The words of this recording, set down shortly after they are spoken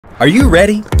Are you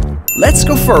ready? Let's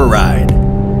go for a ride.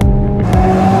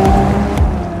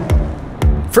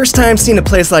 First time seeing a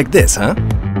place like this, huh?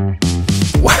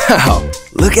 Wow,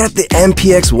 look at the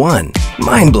MPX-1.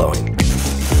 Mind-blowing.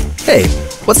 Hey,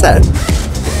 what's that?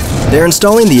 They're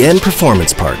installing the end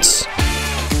performance parts.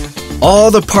 All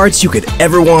the parts you could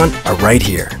ever want are right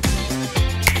here.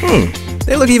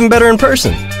 They look even better in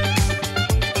person.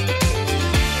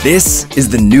 This is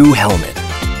the new helmet.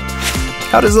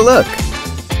 How does it look?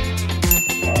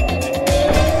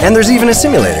 And there's even a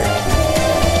simulator.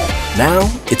 Now,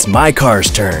 it's my car's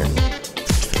turn.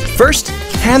 First,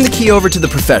 hand the key over to the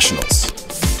professionals.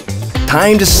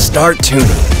 Time to start tuning.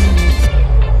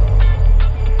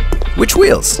 Which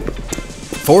wheels?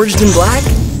 Forged in black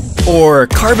or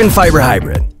carbon fiber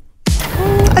hybrid?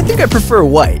 I think I prefer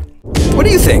white. What do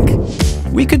you think?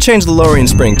 We could change the lowering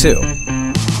spring too.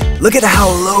 Look at how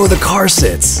low the car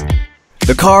sits.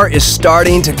 The car is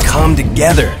starting to come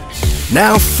together.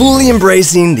 Now fully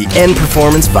embracing the end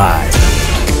performance vibe.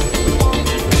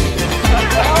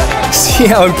 See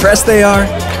how impressed they are?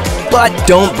 But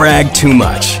don't brag too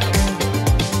much.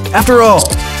 After all,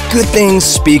 good things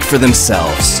speak for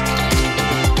themselves.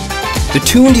 The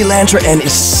tuned Elantra N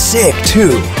is sick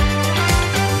too.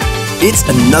 It's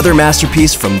another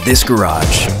masterpiece from this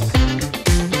garage.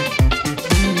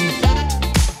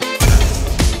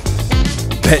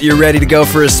 Bet you're ready to go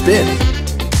for a spin.